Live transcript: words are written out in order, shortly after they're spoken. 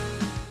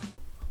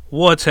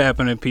What's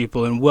happening,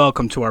 people, and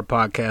welcome to our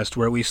podcast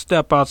where we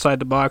step outside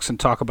the box and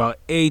talk about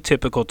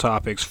atypical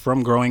topics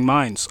from growing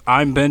minds.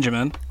 I'm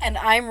Benjamin. And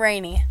I'm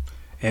Rainey.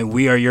 And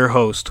we are your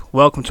host.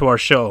 Welcome to our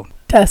show.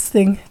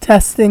 Testing.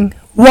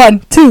 1,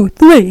 2,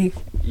 3.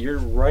 You're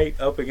right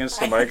up against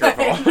the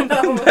microphone.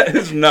 That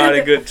is not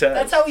a good test.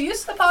 That's how we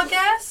used the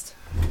podcast.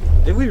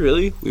 Did we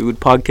really? We would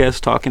podcast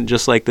talking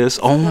just like this?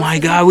 Oh my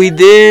god, we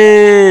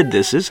did!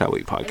 This is how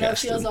we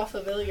podcasted. It feels all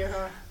familiar,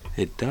 huh?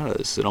 It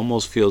does. It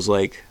almost feels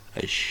like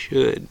I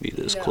should be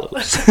this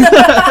close.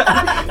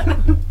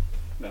 No.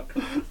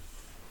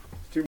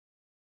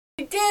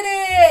 We did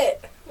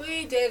it!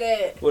 We did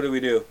it. What did we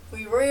do?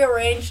 We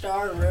rearranged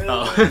our room.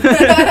 Oh.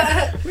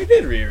 We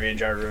did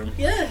rearrange our room.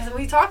 Yeah,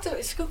 we talked to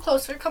it. Scoot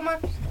closer. Come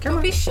on.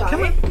 Don't be shy.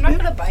 Come on. I'm not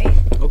going to bite.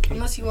 Okay.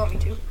 Unless you want me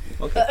to.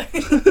 Okay.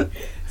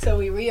 So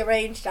we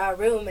rearranged our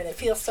room, and it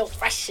feels so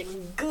fresh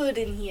and good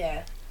in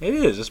here. It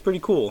is. It's pretty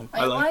cool.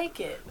 I like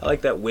it. I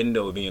like that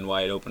window being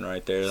wide open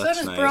right there. So That's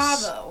does nice.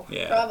 Bravo.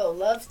 Yeah. Bravo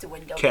loves the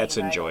window. Cats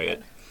being enjoy wide it.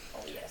 open.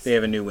 Oh, yes. They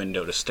have a new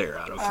window to stare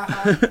out of.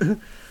 Uh-huh.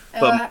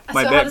 But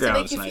my so background's how does it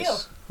make you nice. Feel?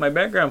 My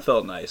background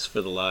felt nice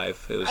for the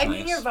live. It was nice. I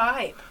mean your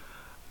vibe.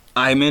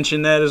 I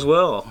mentioned that as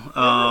well.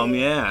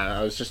 Really? Yeah,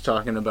 I was just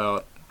talking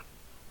about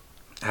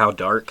how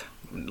dark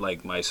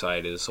like my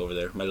side is over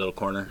there, my little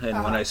corner.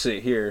 And when I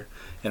sit here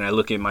and I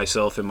look at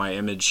myself in my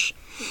image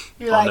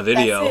You're on like, the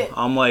video, that's it.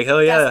 I'm like,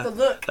 hell yeah. That's the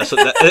look.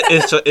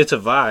 It's a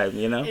vibe,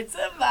 you know? It's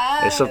a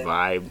vibe. It's a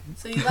vibe.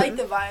 So you like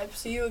the vibe.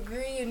 So you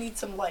agree you need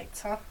some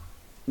lights, huh?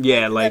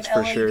 Yeah, like lights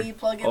for LED sure.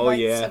 Plug-in Oh, lights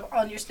yeah.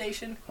 on your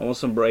station. I want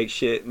some bright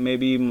shit.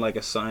 Maybe even like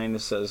a sign that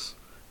says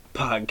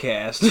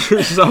podcast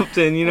or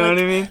something. You know like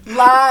what I mean?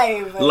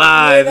 Live.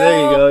 Live. You know?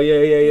 There you go.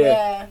 Yeah.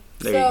 Yeah.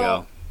 There so you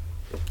go.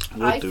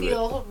 I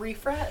feel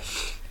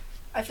refreshed.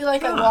 I feel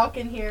like I walk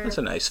in here. That's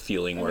a nice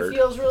feeling and word. It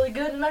feels really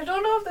good. And I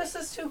don't know if this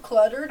is too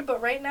cluttered,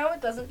 but right now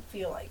it doesn't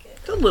feel like it.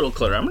 It's a little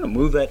clutter. I'm going to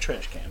move that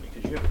trash can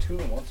because you have two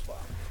in one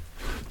spot.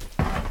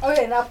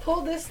 Okay, now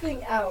pull this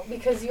thing out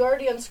because you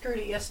already unscrewed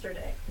it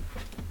yesterday.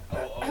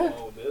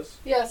 Oh, this?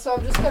 Yeah, so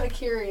I'm just kind of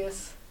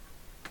curious.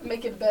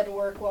 Making bed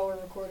work while we're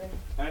recording.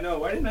 I know.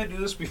 Why didn't I do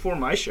this before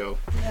my show?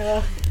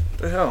 Yeah. What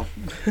the hell?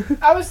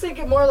 I was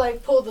thinking more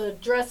like pull the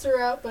dresser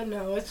out, but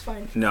no, it's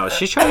fine. No,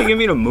 she's trying to get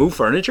me to move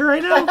furniture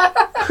right now?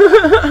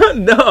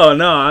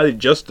 No,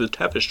 just the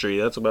tapestry.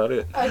 That's about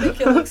it. I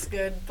think it looks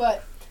good,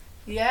 but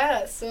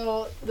yeah,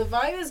 so the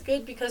vibe is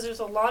good because there's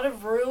a lot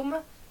of room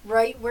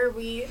right where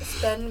we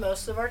spend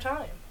most of our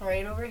time,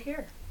 right over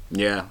here.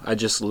 Yeah, I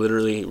just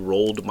literally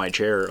rolled my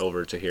chair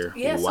over to here.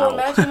 Yeah, wow. so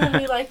imagine when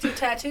we like do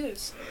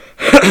tattoos.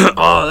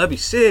 Oh, that'd be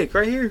sick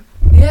right here.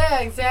 Yeah,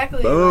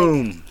 exactly.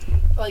 Boom.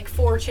 Like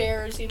 4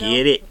 chairs, you know.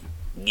 Get it.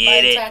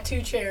 Get it.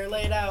 Tattoo chair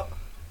laid out.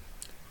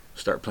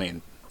 Start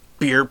playing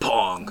beer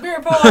pong.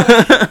 Beer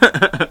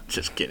pong.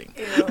 Just kidding.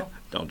 Ew.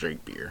 Don't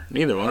drink beer.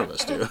 Neither one of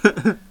us do.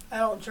 I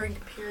don't drink,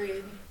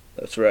 period.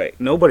 That's right.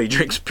 Nobody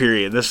drinks,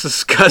 period. That's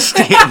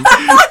disgusting.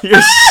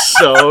 You're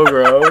so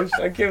gross.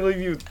 I can't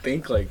believe you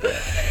think like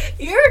that.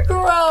 You're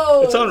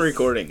gross. It's on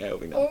recording, I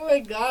hope you know. Oh my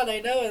god, I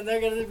know. And they're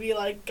going to be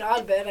like,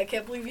 God, Ben, I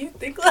can't believe you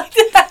think like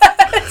that.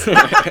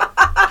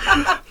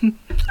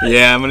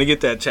 Yeah, I'm going to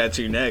get that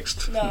tattoo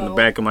next. No. On the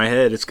back of my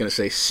head, it's going to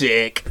say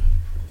sick.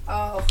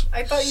 Oh,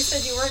 I thought you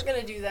said you weren't going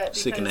to do that.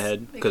 Sick in the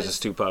head because it's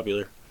too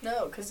popular.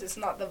 No, because it's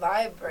not the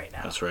vibe right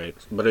now. That's right.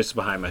 But it's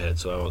behind my head,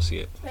 so I won't see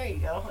it. There you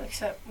go,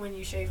 except when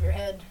you shave your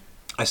head.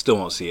 I still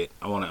won't see it.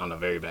 I want it on the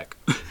very back.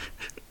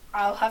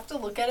 I'll have to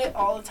look at it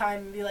all the time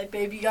and be like,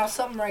 babe, you got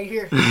something right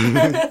here.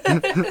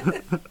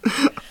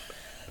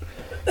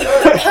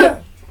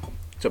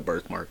 It's a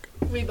birthmark.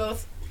 We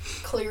both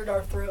cleared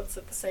our throats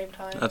at the same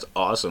time. That's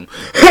awesome.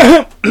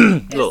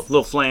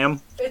 little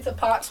flam. It's a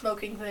pot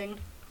smoking thing.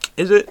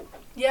 Is it?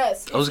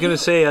 Yes. I was going to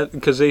say,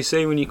 because they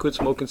say when you quit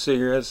smoking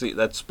cigarettes,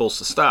 that's supposed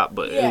to stop,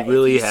 but yeah, it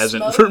really if you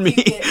hasn't smoke, for me.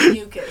 You get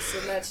mucus,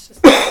 and that's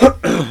just...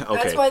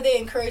 Okay. That's why they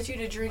encourage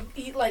you to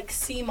eat like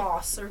sea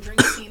moss or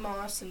drink sea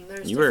moss, and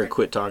there's You better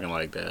quit talking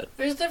like that.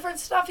 There's different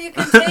stuff you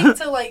can take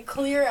to like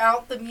clear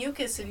out the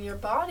mucus in your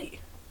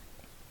body.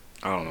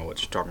 I don't know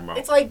what you're talking about.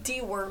 It's like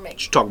deworming.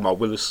 What you talking about,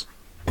 Willis?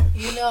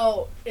 You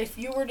know, if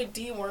you were to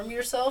deworm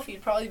yourself,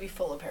 you'd probably be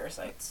full of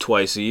parasites.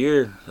 Twice a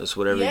year. That's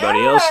what everybody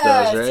else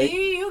does, right?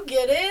 See, you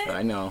get it.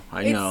 I know.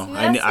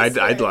 It's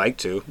I'd like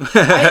to.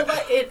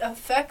 It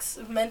affects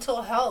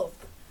mental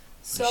health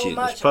so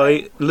much.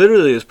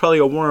 It's probably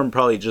a worm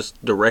probably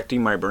just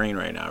directing my brain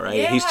right now, right?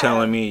 Yeah. He's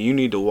telling me, you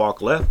need to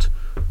walk left.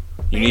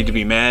 You need to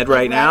be mad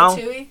right now.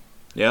 Ratatouille.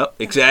 Yep,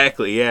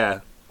 exactly,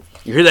 yeah.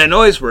 You hear that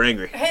noise? We're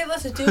angry. Hey,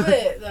 let's do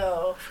it,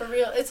 though. For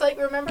real. It's like,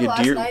 remember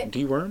last night?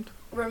 Dewormed?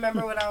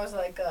 Remember when I was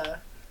like,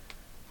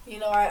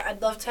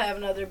 I'd love to have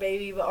another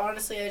baby, but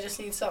honestly, I just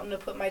need something to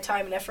put my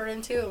time and effort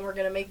into, and we're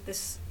going to make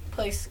this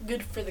place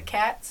good for the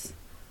cats,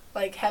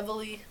 like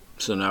heavily.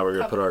 So now we're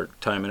going to put our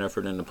time and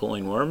effort into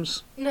pulling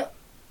worms? No,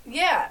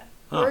 yeah.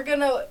 Huh. We're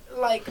going to,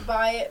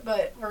 buy it,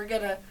 but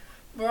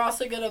we're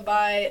also going to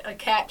buy a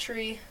cat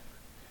tree.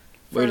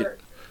 Wait,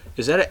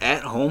 is that an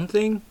at-home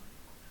thing?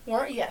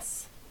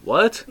 Yes.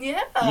 What?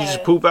 Yeah. You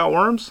just poop out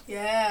worms?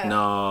 Yeah.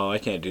 No, I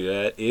can't do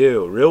that.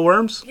 Ew. Real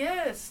worms?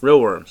 Yes. Real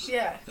worms?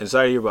 Yeah.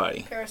 Inside of your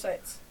body?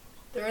 Parasites.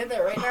 They're in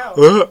there right now.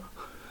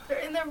 They're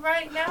in there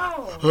right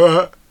now.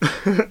 How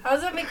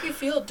does that make you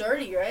feel?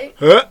 Dirty, right?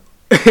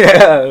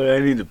 Yeah, I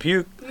need to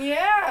puke.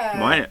 Yeah.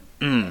 Mine.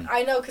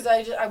 I know, because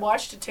I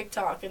watched a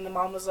TikTok and the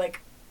mom was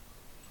like,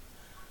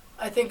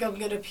 I think I'm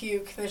going to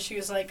puke. Then she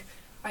was like,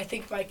 I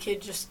think my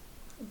kid just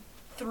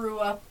threw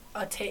up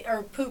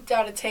or pooped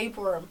out a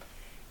tapeworm.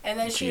 And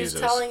then she was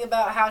telling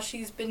about how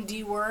she's been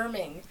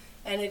deworming.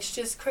 And it's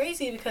just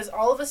crazy because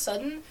all of a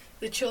sudden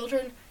the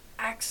children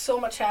act so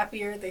much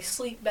happier. They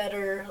sleep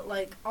better.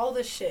 Like, all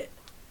this shit.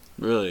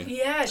 Really?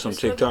 Yeah, some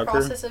just TikToker? for the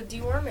process of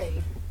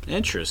deworming.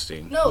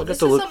 Interesting. No,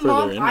 this is a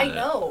mom I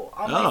know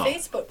on my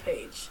Facebook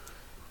page.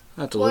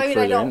 I have to look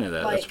further into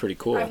that. That's pretty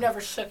cool. I've never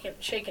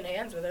shaken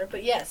hands with her,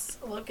 but yes,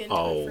 look into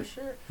it for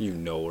sure. You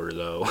know her,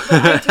 though.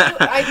 But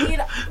I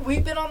mean,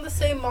 we've been on the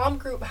same mom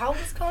group. How old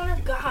is Connor?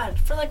 God,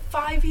 for like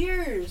 5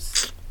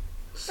 years.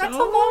 That's a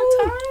long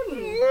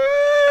time.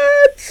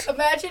 What?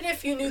 Imagine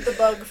if you knew the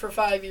bug for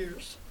 5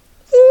 years.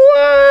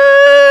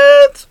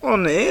 What?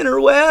 On the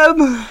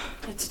interweb?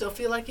 It'd still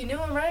feel like you knew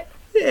him, right?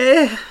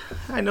 Yeah.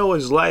 I know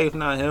his life,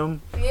 not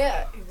him.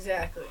 Yeah,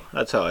 exactly.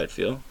 That's how I'd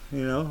feel.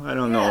 You know, I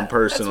don't know him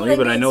personally,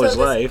 but I know his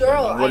life.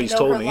 Girl, what he's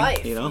told me.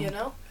 Life, you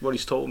know, what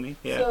he's told me.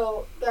 Yeah.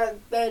 So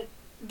that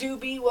do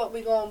be what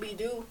we gonna be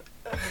do.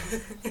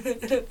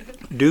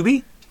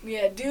 Doobie?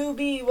 Yeah, do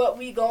be what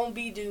we gonna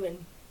be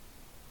doing.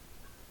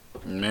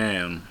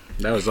 Man,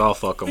 that was all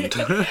fuck 'em. If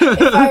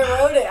I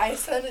wrote it, I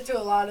sent it to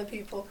a lot of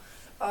people.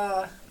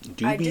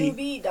 Doobie? I do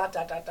be ...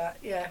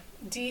 Yeah,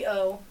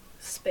 DO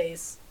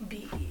space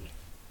BE.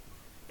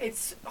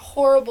 It's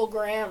horrible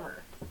grammar.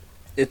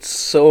 It's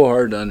so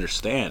hard to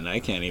understand.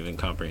 I can't even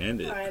comprehend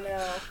it. I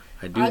know.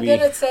 I'm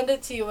gonna send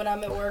it to you when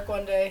I'm at work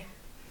one day.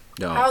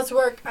 No. How's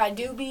work? I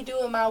do be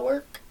doing my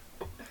work.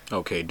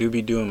 Okay, do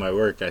be doing my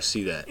work. I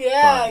see that.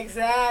 Yeah, Fine.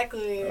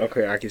 Exactly.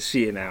 Okay, I can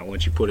see it now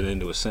once you put it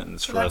into a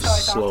sentence for That's us how I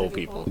talk slow to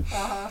people.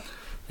 Yeah.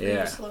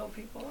 Yeah. Slow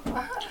people.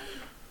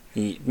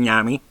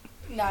 Nyami.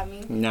 Not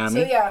me. Nyami.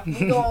 So yeah,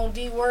 we gonna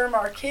deworm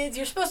our kids.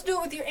 You're supposed to do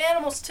it with your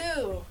animals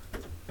too.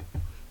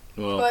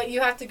 Well, but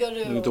you have to go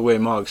to... With the way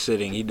Mog's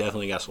sitting, he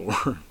definitely got some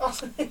worms.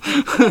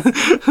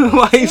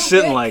 Why are you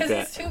sitting like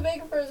that? Because it's too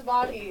big for his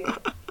body.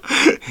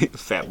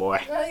 Fat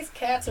boy. Now these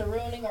cats are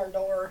ruining our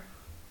door.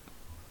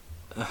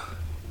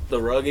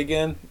 The rug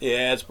again?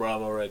 Yeah, it's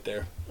Bravo right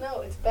there.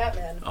 No, it's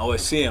Batman. Oh, I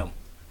see him.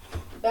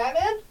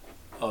 Batman?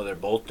 Oh, they're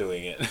both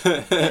doing it.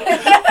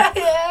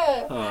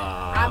 Yeah.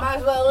 I might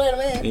as well let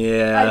him in.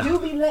 Yeah. I do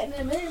be letting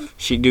him in.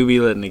 She do be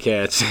letting the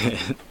cats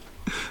in.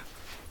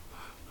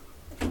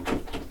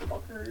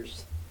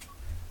 Fuckers.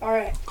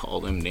 Alright.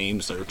 Call them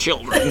names, they're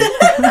children.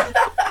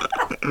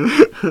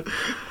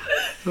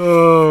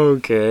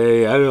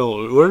 Okay, I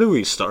don't. Where do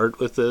we start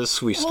with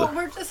this? We're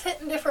just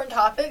hitting different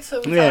topics.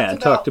 So we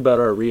talked about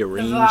our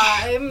rearrange. The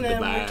vibe,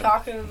 and we're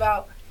talking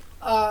about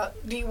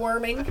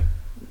deworming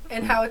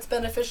and how it's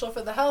beneficial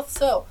for the health.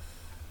 So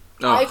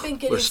I've been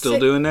getting we're still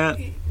sick. doing that?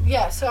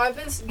 Yeah, so I've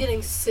been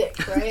getting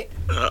sick, right?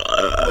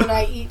 When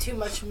I eat too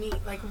much meat,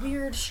 like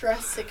weird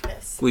stress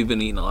sickness. We've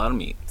been eating a lot of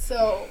meat.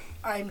 So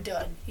I'm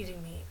done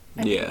eating meat.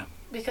 Yeah.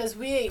 Because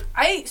I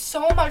ate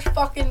so much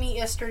fucking meat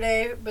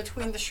yesterday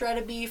between the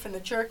shredded beef and the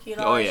jerky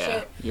and all that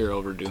shit. You're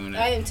overdoing it.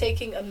 I am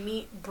taking a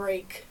meat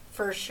break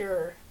for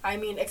sure. I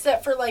mean,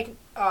 except for like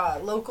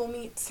local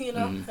meats, you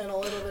know, and a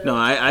little bit. No,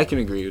 I can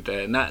agree with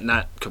that.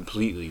 Not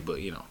completely,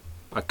 but you know,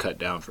 I cut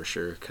down for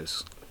sure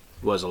because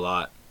it was a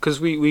lot. Because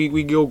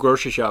we go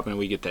grocery shopping and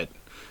we get that.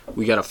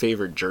 We got a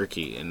favorite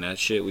jerky and that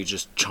shit. We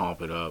just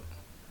chomp it up.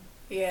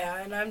 Yeah,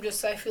 and I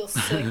feel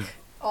sick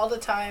all the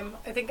time.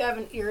 I think I have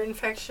an ear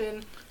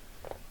infection.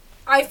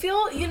 I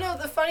feel,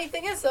 the funny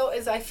thing is, though,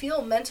 is I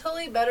feel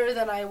mentally better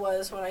than I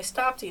was when I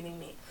stopped eating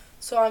meat.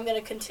 So I'm going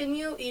to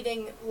continue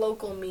eating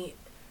local meat,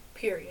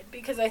 period.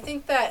 Because I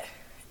think that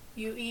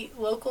you eat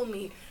local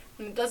meat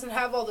and it doesn't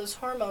have all those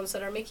hormones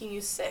that are making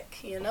you sick,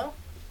 you know?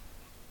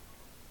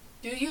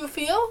 Do you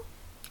feel?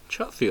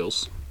 Chuck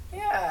feels.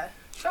 Yeah,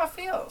 Chuck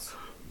feels.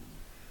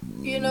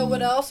 You know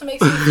what else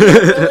makes me feel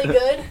really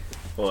good?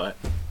 What?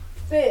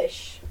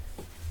 Fish.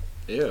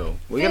 Ew.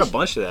 We got a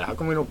bunch of that. How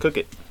come we don't cook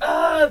it?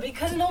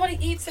 Because nobody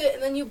eats it,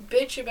 and then you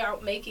bitch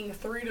about making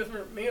 3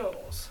 different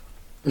meals.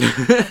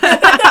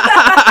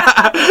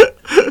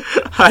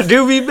 I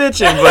do be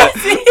bitching, but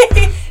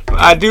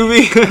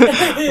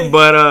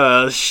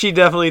but she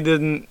definitely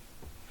didn't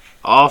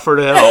offer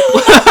to help.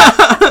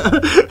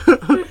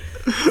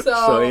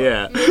 So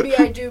yeah. Maybe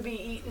I do be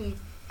eating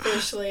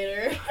fish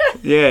later.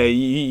 Yeah,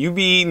 you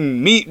be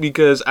eating meat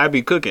because I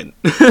be cooking.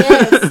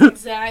 Yes,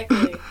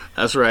 exactly.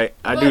 That's right.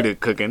 I do the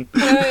cooking.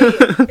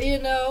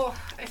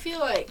 I feel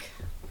like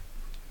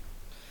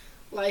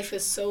life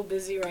is so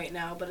busy right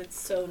now, but it's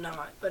so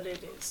not. But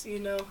it is,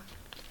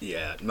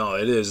 Yeah, no,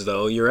 it is,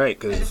 though. You're right,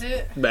 because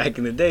back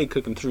in the day,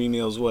 cooking 3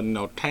 meals wasn't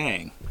no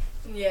tang.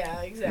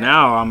 Yeah, exactly.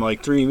 Now I'm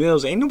like, 3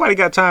 meals? Ain't nobody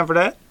got time for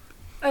that.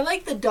 I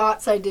like the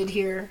dots I did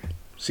here.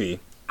 See?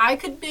 I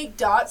could make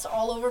dots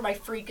all over my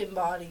freaking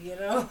body, you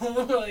know?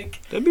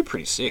 Like, that'd be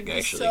pretty sick, it's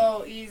actually.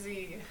 so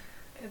easy.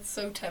 It's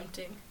so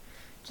tempting.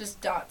 Just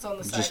dots on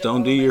the side. Just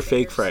don't do your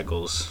fake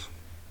freckles.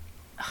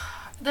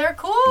 They're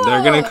cool.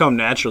 They're gonna come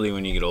naturally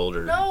when you get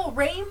older. No,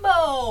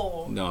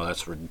 rainbow. No,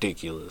 that's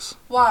ridiculous.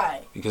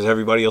 Why? Because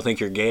everybody will think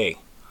you're gay.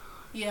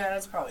 Yeah,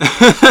 that's probably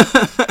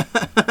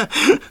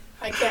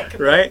I can't commit.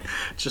 Right?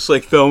 Just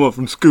like Thelma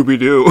from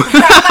Scooby-Doo.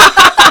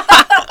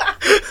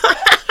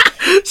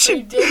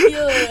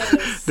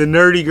 Ridiculous. The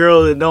nerdy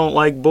girl that don't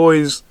like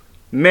boys,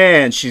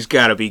 man, she's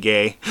gotta be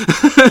gay.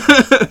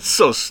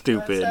 So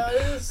stupid. That's how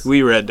it is.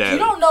 We read that. You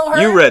don't know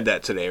her. You read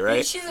that today,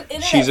 right? She's an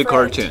internet She's a friend.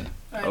 cartoon.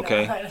 I know,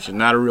 Okay? I know. She's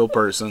not a real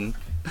person.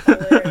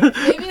 Hilarious.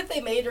 Maybe if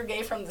they made her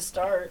gay from the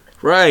start.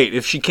 Right.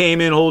 If she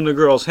came in holding a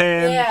girl's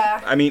hand.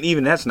 Yeah. I mean,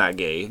 even that's not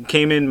gay.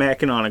 Came in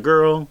macking on a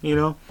girl, you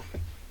know?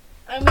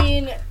 I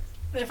mean,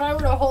 if I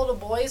were to hold a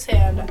boy's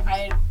hand,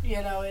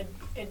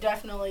 it'd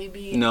definitely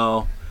be...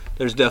 No.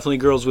 There's definitely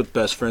girls with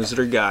best friends that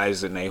are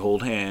guys and they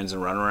hold hands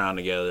and run around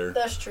together.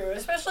 That's true.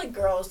 Especially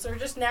girls. They're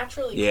just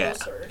naturally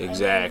closer.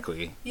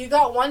 Exactly. You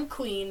got one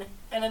queen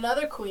and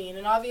another queen,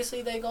 and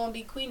obviously they go and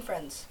be queen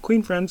friends.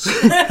 Queen friends.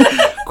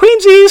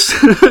 Queensies!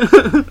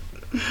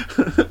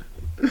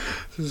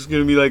 This is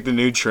going to be like the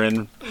new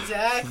trend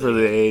Exactly. for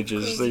the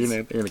ages.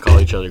 They're gonna call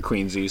each other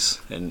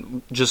Queensies.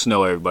 And just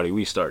know, everybody,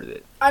 we started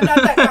it. I'm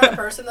not that kind of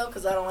person, though,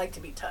 because I don't like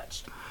to be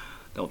touched.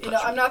 Don't touch You know,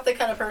 me. I'm not the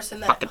kind of person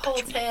that Fucking touch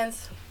holds me.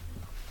 hands.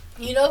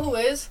 You know who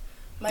is?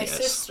 My Yes.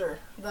 sister,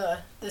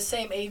 the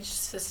same age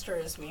sister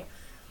as me.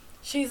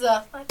 She's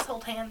a let's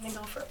hold hands and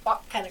go for a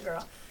walk kind of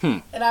girl.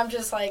 And I'm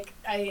just like,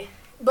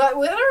 but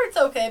with her it's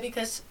okay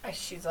because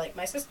she's like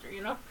my sister,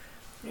 you know?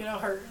 You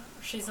know,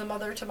 she's the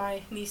mother to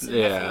my niece and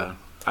Yeah. nephew.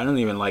 I don't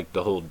even like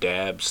the whole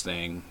dabs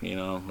thing, you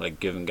know? Like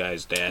giving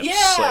guys dabs.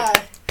 Yeah.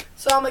 Like,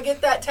 So I'm going to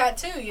get that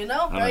tattoo, you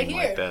know? I don't right even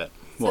here. like that.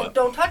 It's What? like,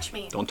 don't touch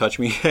me. Don't touch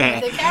me. With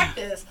a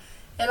cactus.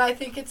 And I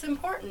think it's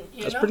important,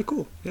 you That's know? pretty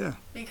cool, yeah.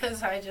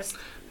 Because I just...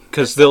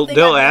 Because It's they'll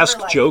something I've never ask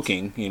liked.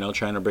 joking, you know,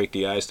 trying to break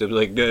the ice. They'll be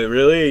like,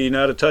 really? Are you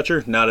not a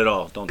toucher? Not at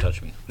all. Don't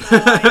touch me. No,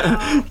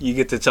 I know. You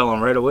get to tell them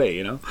right away,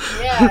 you know?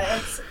 Yeah,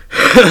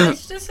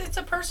 it's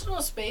a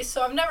personal space,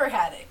 so I've never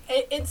had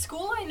it. In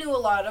school, I knew a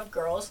lot of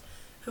girls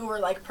who were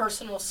like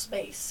personal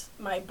space,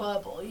 my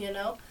bubble, you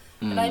know?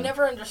 And I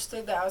never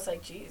understood that. I was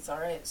like, geez, all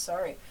right,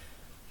 sorry.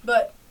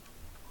 But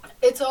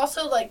it's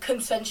also like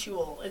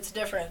consensual. It's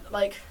different.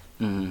 Like,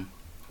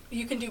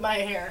 you can do my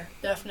hair,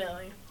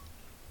 definitely.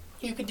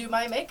 You can do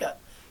my makeup,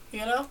 you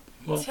know?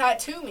 Well,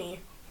 tattoo me.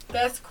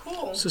 That's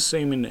cool. It's the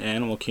same in the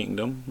animal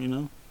kingdom, you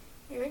know?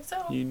 You think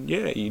so?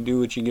 You do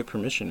what you get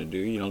permission to do.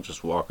 You don't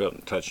just walk up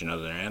and touch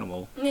another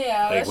animal.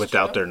 Yeah, Like, that's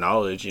without true. their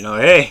knowledge, you know?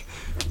 Hey,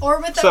 Or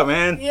without, what's up,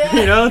 man? Yeah.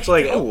 You know, it's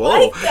like, oh,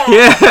 whoa. Like that.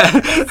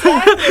 Yeah.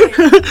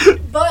 Exactly.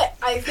 But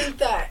I think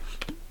that,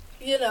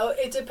 you know,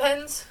 it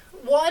depends.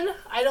 One,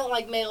 I don't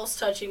like males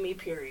touching me,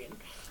 period.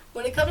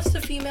 When it comes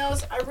to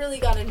females, I really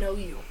got to know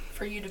you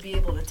for you to be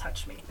able to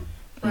touch me.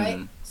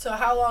 Right? So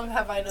how long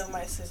have I known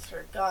my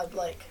sister? God,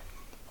 like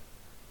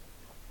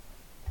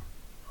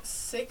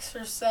 6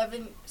 or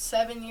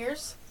 7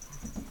 years?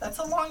 That's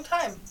a long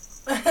time.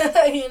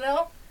 You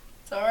know?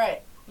 It's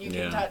alright. You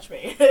can touch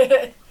me.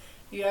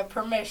 You have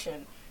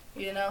permission.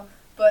 You know?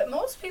 But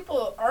most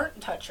people aren't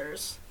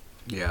touchers.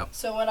 Yeah.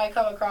 So when I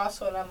come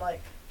across one, I'm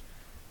like,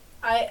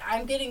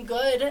 I'm getting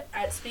good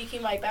at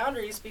speaking my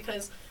boundaries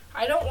because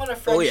I don't want a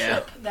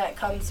friendship that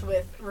comes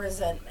with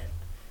resentment.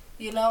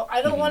 You know,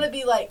 I don't want to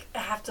be like,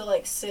 have to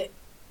like sit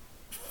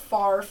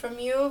far from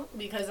you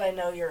because I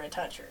know you're a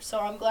toucher. So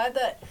I'm glad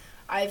that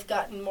I've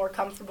gotten more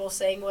comfortable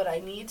saying what I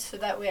need so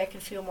that way I can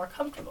feel more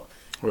comfortable.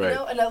 Right. You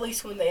know, and at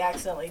least when they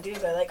accidentally do,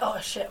 they're like, oh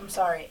shit, I'm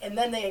sorry. And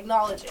then they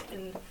acknowledge it.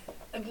 And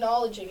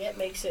acknowledging it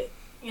makes it,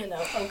 you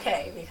know,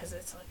 okay because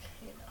it's like,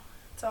 you know,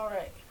 it's all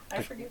right.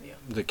 I forgive you.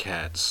 The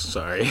cats,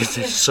 sorry. It's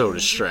just so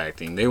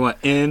distracting. They want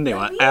in, they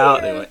want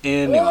out, they want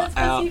in, they want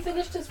out. Well, it's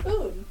because he finished his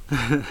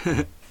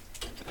food.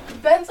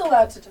 Ben's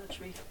allowed to touch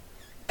me.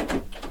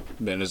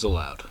 Ben is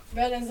allowed.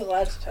 Ben is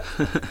allowed to touch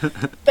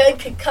me. Ben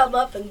can come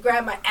up and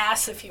grab my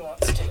ass if he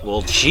wants to.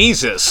 Well,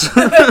 Jesus.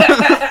 But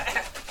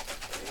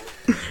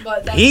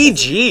that's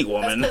PG,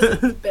 woman. That's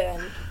 'cause it's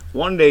Ben.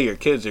 One day your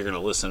kids are going to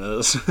listen to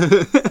this.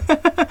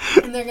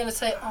 And they're going to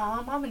say,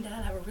 "Aw, Mom and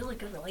Dad have a really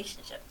good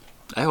relationship."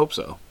 I hope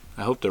so.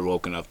 I hope they're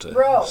woken up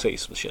to say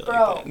some shit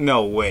like that.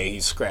 No way,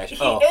 he's scratching.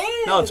 He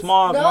is. No, it's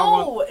Mom. No,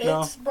 Mom,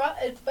 it's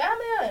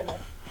Batman.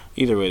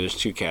 Either way, there's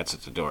 2 cats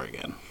at the door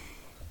again.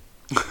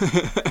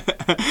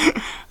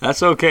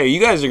 That's okay. You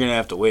guys are going to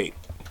have to wait.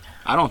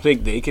 I don't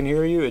think they can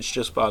hear you. It's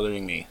just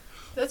bothering me.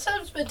 That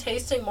stuff's been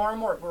tasting more and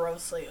more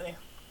gross lately.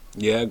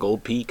 Yeah,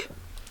 Gold Peak.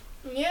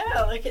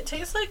 Yeah, like it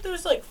tastes like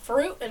there's like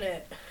fruit in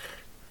it.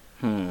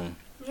 Yeah,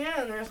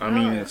 and there's I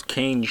mean, it's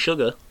cane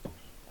sugar.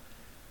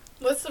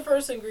 What's the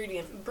first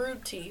ingredient?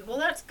 Brewed tea. Well,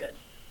 that's good.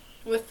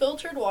 With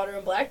filtered water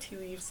and black tea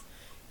leaves,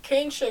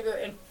 cane sugar,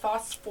 and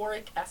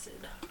phosphoric acid.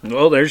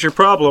 Well, there's your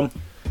problem.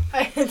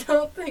 I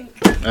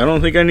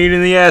don't think I need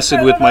any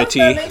acid with my tea.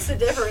 That makes a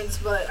difference,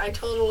 but I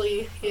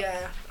totally,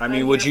 yeah. I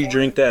mean, would you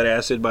drink that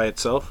acid by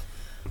itself?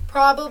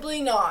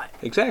 Probably not.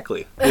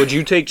 Exactly. Would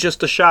you take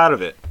just a shot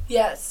of it?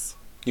 Yes.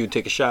 You would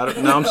take a shot of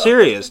it? No, I'm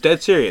serious.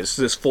 Dead serious.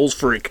 This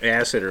phosphoric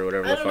acid or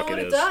whatever the fuck it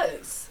is. I don't know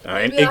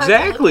what it does.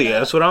 Exactly.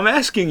 That's what I'm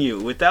asking you.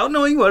 Without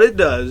knowing what it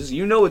does,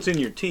 you know what's in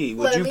your tea.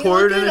 Would you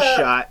pour it in a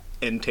shot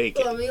and take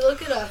it? Let me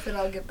look it up and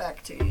I'll get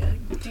back to you.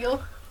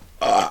 Deal?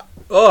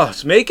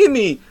 It's making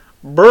me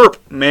burp,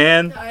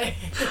 man.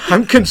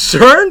 I'm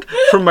concerned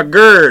for my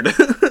GERD.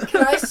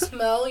 Can I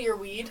smell your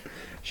weed?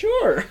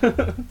 Sure.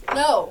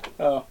 No.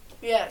 Oh.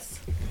 Yes.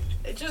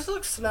 It just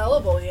looks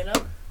smellable, you know?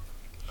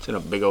 It's in a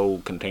big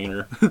old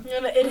container.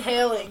 I'm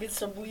inhaling. It's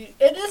some weed.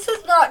 And this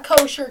is not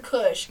kosher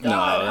kush. God,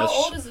 no, how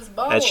old is this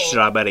bottle? That's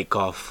strawberry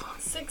cough.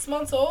 6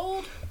 months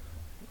old?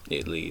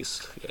 At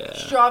least, yeah.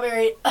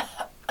 Strawberry.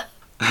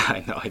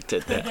 I know, I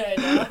did that. I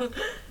know.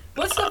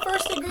 What's the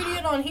first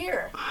ingredient on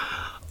here?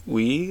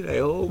 Weed, I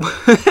hope.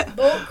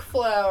 Bulk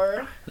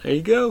flour. There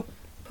you go.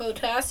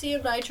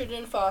 Potassium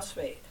nitrogen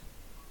phosphate.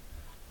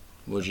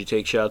 Would you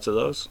take shots of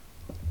those?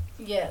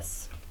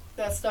 Yes.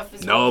 That stuff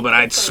is... No, but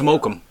I'd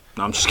smoke them.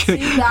 No, I'm just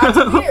kidding. See, that's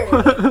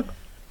weird.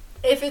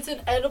 If it's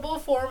in edible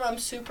form, I'm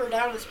super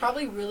down. It's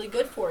probably really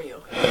good for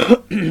you.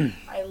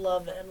 I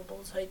love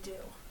edibles. I do.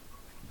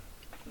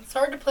 It's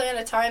hard to plan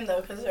a time,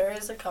 though, because there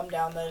is a come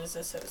down that is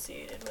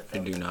associated with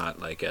them. I do not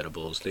like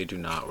edibles. They do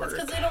not work.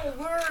 That's because they don't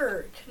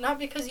work. Not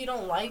because you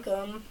don't like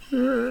them.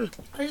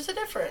 There's a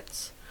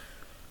difference.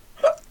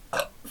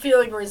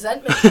 Feeling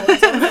resentment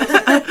towards them.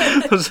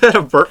 Was that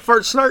a burp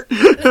fart snort?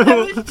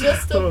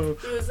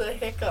 It was a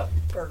hiccup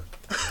burp.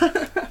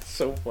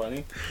 So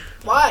funny.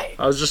 Why?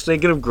 I was just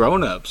thinking of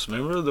grown-ups.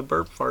 Remember the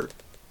burp fart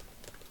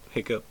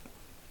hiccup?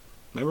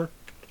 Remember?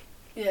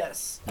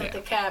 Yes. At the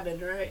cabin,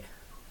 right?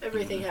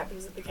 Everything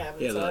happens at the cabin.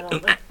 Yeah, so I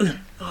don't know.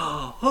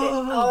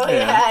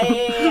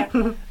 Yeah.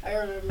 I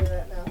remember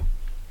that now.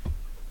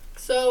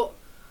 So,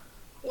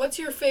 what's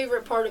your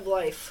favorite part of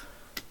life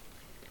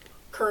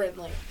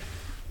currently?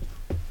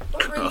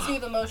 What brings you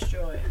the most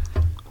joy?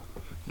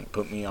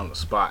 Put me on the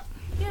spot.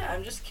 Yeah,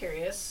 I'm just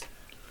curious.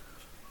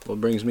 What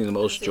brings me the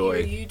most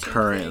joy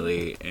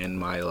currently in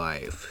my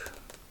life?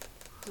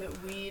 Is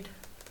it weed?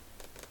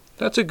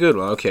 That's a good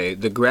one. Okay,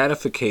 the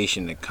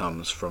gratification that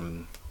comes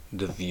from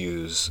the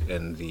views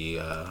and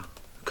the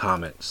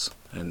comments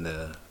and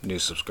the new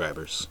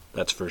subscribers.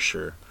 That's for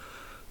sure.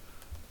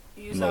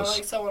 You sound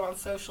like someone on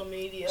social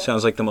media.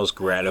 Sounds like the most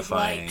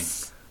gratifying.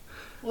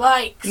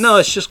 Likes. No,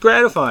 it's just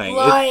gratifying.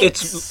 Likes.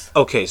 It's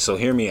okay. So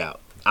hear me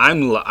out.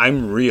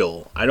 I'm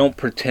real. I don't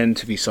pretend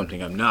to be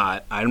something I'm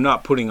not. I'm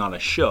not putting on a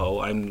show.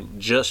 I'm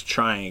just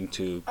trying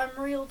to. I'm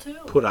real too.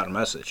 Put out a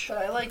message. But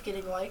I like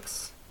getting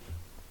likes.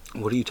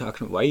 What are you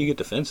talking about? Why you get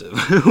defensive?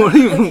 What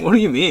do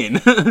you mean?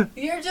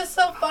 You're just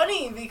so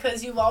funny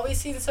because you've always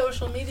seen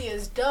social media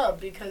as dumb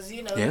because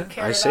you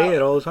care I say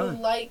it all the time.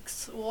 Who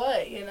likes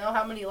what?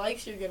 How many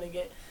likes you're gonna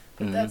get.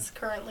 But that's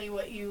currently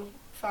what you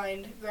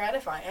find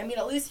gratifying. I mean,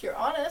 at least you're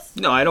honest.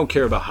 No, I don't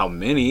care about how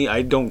many.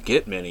 I don't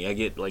get many. I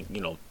get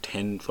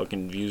 10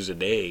 fucking views a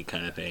day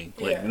kind of thing.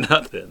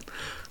 Nothing.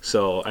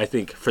 So I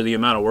think for the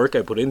amount of work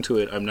I put into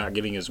it, I'm not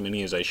getting as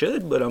many as I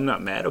should, but I'm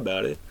not mad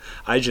about it.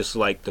 I just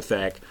like the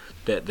fact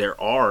that there's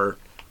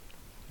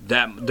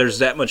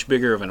that much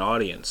bigger of an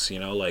audience,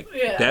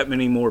 that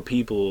many more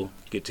people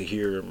get to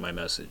hear my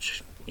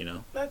message,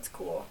 That's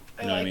cool.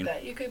 I know like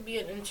that. You could be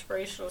an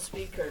inspirational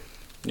speaker.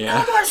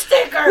 Yeah. No more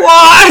sticker.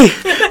 Why?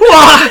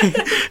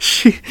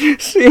 See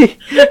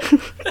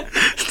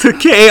the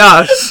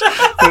chaos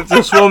that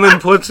this woman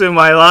puts in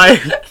my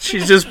life. She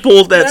just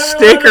pulled that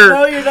sticker.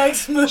 Know your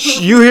next move.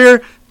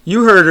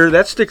 You heard her.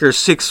 That sticker's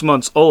 6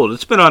 months old.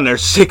 It's been on there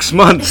 6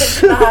 months.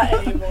 It's not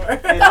anymore.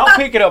 And I'll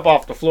pick it up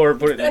off the floor and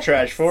put it in the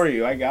trash for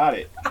you. I got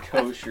it.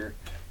 Kosher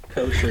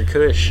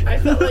kush. I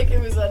felt like it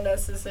was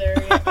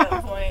unnecessary at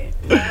that point.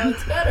 Now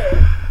it's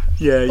better.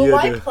 Yeah, but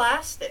why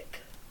plastic?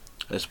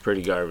 That's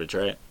pretty garbage,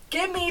 right?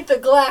 Give me the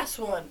glass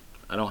one.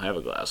 I don't have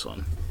a glass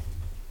one.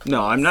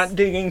 No, I'm not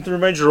digging through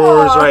my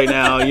drawers right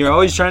now. You're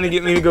always trying to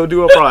get me to go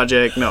do a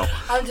project. No.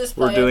 I'm just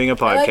playing. We're doing a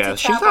podcast.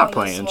 She's not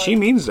playing. She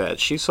means that.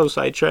 She's so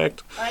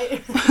sidetracked.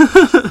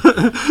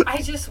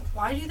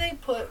 Why do they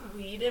put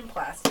weed in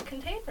plastic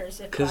containers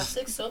if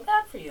plastic's so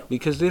bad for you?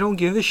 Because they don't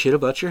give a shit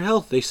about your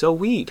health. They sell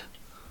weed.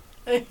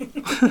 That's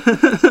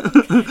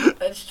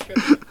true.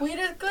 Weed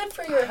is good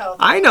for your health.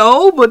 I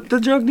know, but the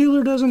drug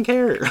dealer doesn't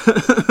care.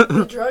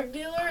 The drug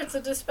dealer? It's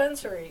a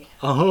dispensary.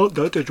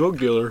 That's a drug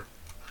dealer.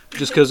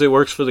 Just because it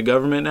works for the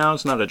government now,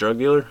 it's not a drug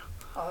dealer?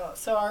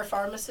 So are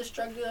pharmacists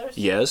drug dealers?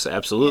 Yes,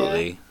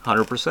 absolutely.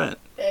 100%.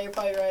 Yeah, you're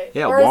probably right.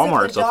 Yeah, or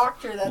Walmart's is it the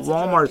doctor that's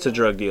Walmart's a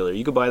drug dealer.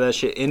 You could buy that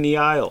shit in the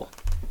aisle.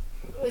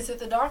 Is it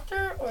the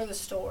doctor or the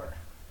store?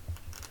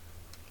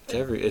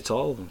 It's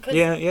all of them.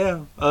 Yeah.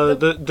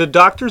 The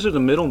doctors are the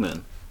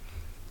middlemen.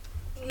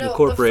 No, the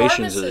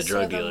corporations the are the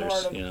drug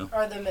dealers.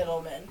 Are the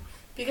middlemen.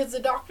 Because the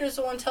doctor's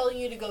the one telling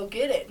you to go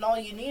get it, and all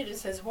you need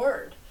is his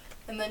word.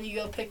 and then you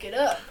go pick it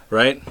up.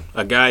 Right?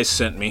 A guy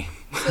sent me.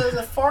 So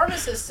the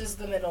pharmacist is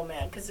the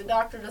middleman, because the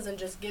doctor doesn't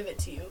just give it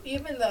to you.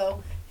 Even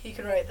though he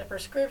can write the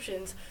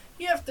prescriptions,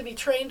 you have to be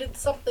trained in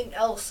something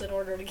else in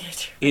order to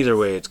get your... Either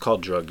way, it's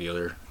called drug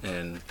dealer,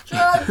 and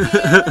Drug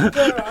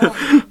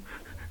dealer.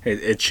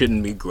 it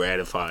shouldn't be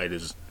gratified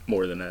as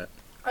more than that.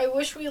 I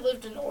wish we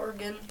lived in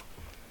Oregon.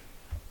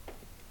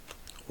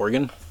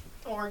 Oregon?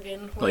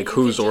 Oregon. Like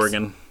whose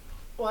Oregon?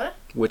 What?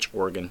 Which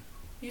Oregon?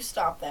 You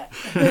stop that.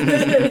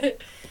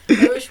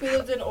 I wish we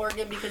lived in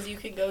Oregon because you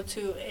could go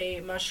to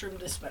a mushroom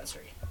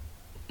dispensary.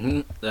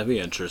 That'd be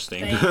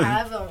interesting. They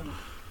have them.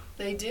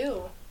 They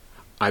do.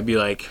 I'd be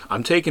like,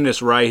 I'm taking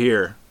this right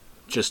here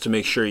just to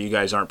make sure you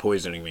guys aren't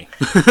poisoning me.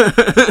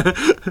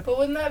 But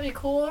wouldn't that be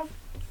cool?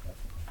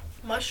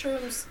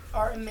 Mushrooms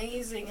are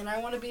amazing, and I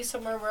want to be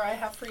somewhere where I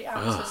have free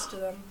access to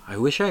them. I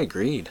wish I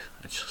agreed.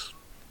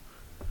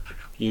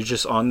 You're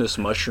just on this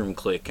mushroom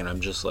clique, and I'm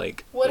just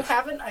like... What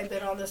haven't I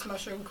been on this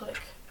mushroom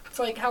clique? It's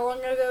like, how long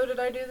ago did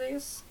I do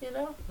these, you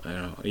know? I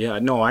don't know. Yeah,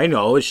 no, I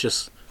know. It's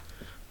just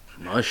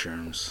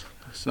mushrooms.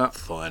 It's not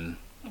fun.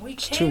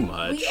 It's too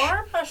much. We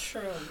are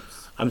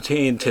mushrooms. I'm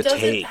saying to take.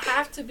 It doesn't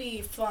have to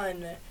be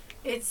fun.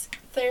 It's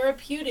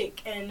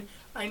therapeutic, and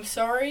I'm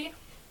sorry,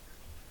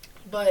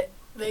 but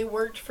they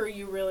worked for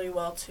you really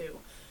well, too.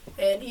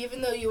 And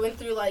even though you went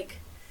through, like,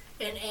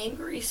 an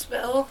angry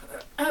spell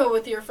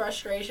with your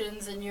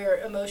frustrations and your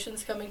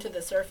emotions coming to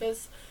the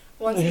surface,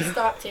 once you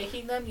stop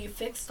taking them, you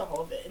fixed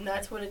all of it, and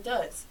that's what it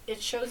does.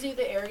 It shows you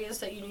the areas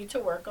that you need to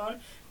work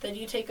on, then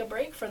you take a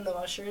break from the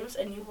mushrooms,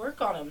 and you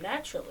work on them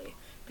naturally,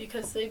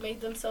 because they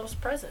made themselves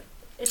present.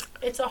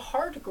 It's a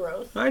hard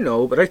growth. I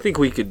know, but I think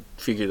we could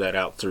figure that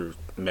out through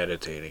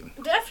meditating.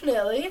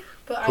 Definitely,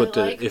 but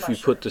If you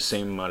put the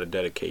same amount of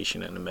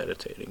dedication into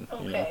meditating.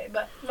 Okay, you know?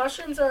 But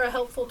mushrooms are a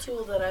helpful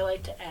tool that I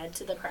like to add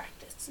to the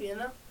practice, you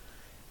know?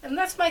 And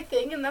that's my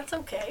thing, and that's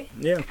okay.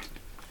 Yeah.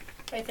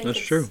 That's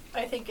true.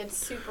 I think it's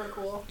super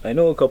cool. I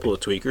know a couple of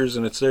tweakers,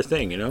 and it's their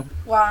thing, you know?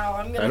 Wow,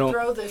 I'm going to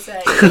throw this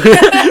at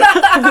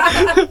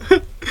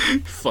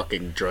you.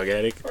 Fucking drug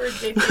addict.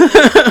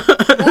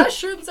 Ridiculous.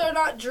 Mushrooms are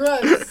not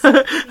drugs.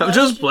 I'm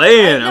just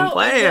playing. I'm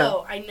playing.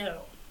 I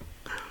know.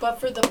 But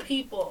for the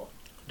people.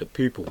 The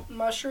people.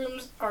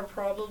 Mushrooms are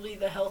probably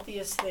the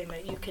healthiest thing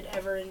that you could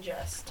ever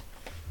ingest.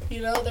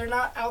 You know, they're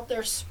not out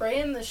there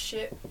spraying this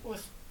shit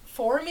with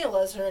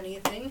formulas or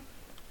anything.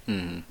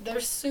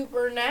 They're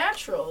super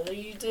natural.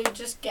 They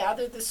just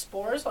gather the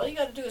spores. All you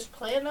got to do is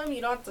plant them.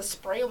 You don't have to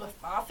spray them with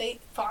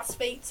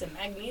phosphates and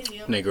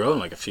magnesium. And they grow in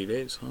like a few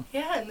days, huh?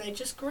 Yeah, and they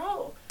just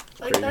grow.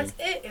 Like, crazy. That's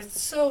it. It's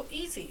so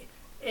easy.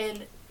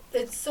 And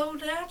it's so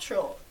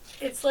natural.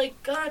 It's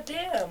like,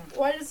 goddamn,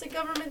 why does the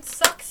government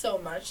suck so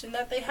much and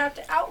that they have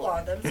to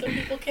outlaw them so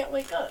people can't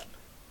wake up?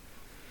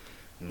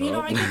 Nope. You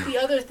know, I get the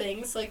other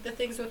things, like the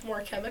things with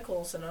more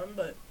chemicals in them,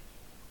 but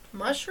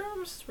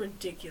mushrooms,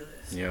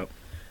 ridiculous. Yep.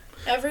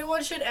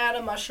 Everyone should add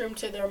a mushroom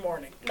to their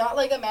morning. Not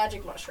like a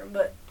magic mushroom,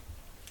 but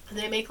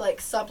they make like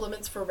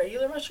supplements for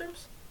regular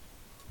mushrooms.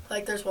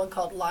 Like there's one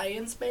called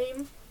Lion's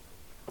Mane,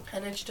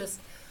 and it's just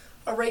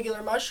a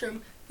regular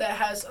mushroom that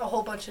has a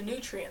whole bunch of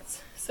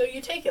nutrients. So you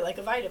take it like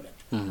a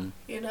vitamin,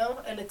 you know?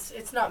 And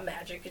it's not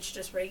magic, it's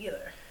just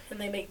regular. And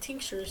they make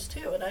tinctures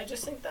too, and I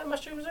just think that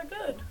mushrooms are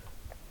good.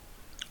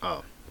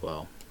 Oh,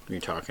 well,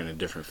 you're talking a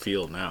different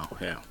field now,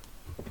 yeah.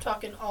 I'm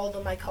talking all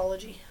the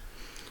mycology.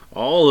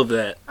 All of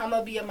that. I'm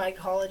going to be a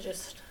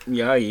mycologist.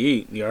 Yeah, you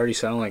eat. You already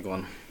sound like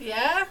one.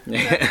 Yeah?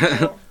 That's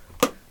cool.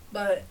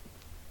 But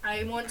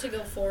I want to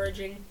go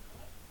foraging.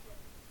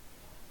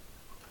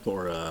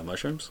 For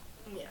mushrooms?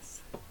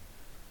 Yes.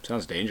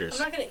 Sounds dangerous.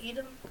 I'm not going to eat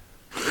them.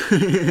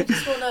 I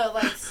just want to,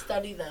 like,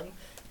 study them.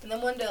 And then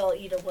one day I'll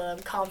eat them when I'm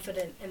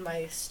confident in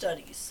my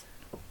studies.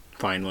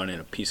 Find one in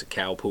a piece of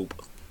cow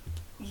poop.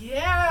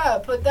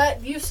 Yeah,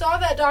 but you saw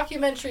that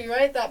documentary,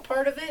 right? That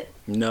part of it?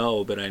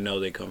 No, but I know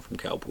they come from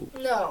cow poop.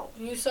 No,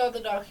 you saw the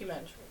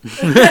documentary.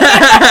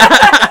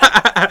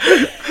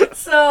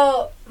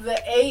 So,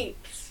 the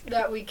apes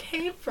that we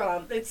came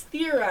from, it's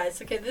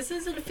theorized. Okay, this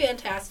isn't a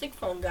fantastic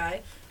fungi,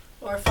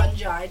 or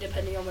fungi,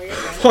 depending on where you're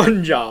going.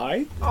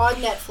 Fungi? On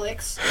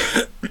Netflix.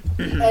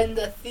 And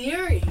the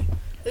theory,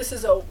 this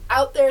is a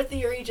out there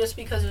theory just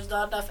because there's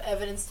not enough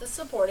evidence to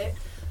support it,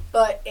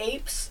 but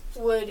apes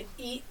would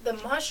eat the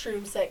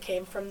mushrooms that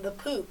came from the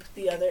poop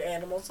the other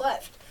animals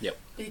left. Yep.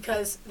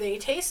 Because they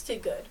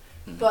tasted good.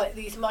 But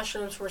these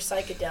mushrooms were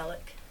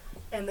psychedelic.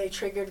 And they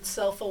triggered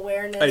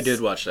self-awareness. I did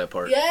watch that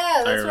part.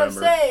 Yeah, that's what I'm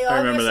saying. I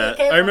remember that.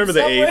 I remember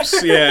the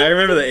apes. Yeah, I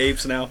remember the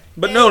apes now.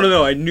 But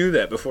no, I knew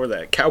that before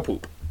that. Cow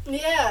poop.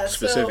 Yeah,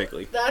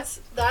 specifically.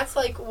 So that's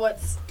like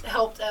what's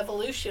helped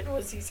evolution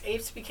was these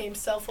apes became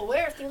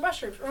self-aware through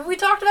mushrooms. We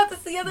talked about this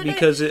the other day.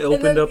 Because it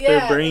opened up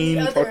their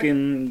brain,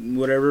 fucking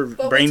whatever,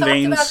 brain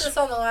veins. We talked about this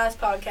on the last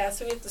podcast,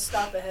 so we have to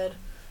stop ahead.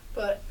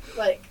 But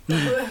like,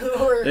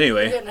 we're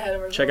getting ahead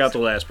of ourselves. Check out the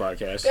last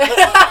podcast.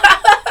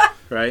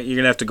 Right, you're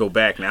gonna have to go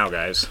back now,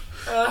 guys.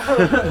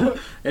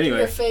 Anyway,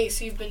 your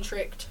face, you've been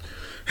tricked.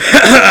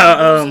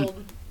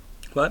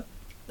 What?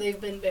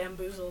 They've been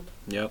bamboozled.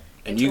 Yep.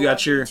 And you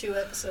got your 2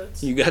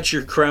 episodes. You got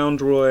your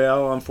crowned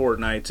royale on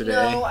Fortnite today.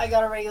 No, I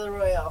got a regular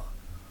royale.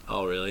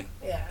 Oh really?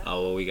 Yeah.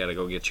 Oh well, we gotta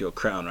go get you a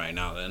crown right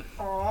now then.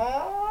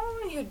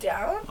 Oh, you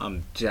down?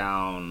 I'm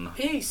down.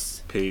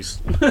 Peace. Peace.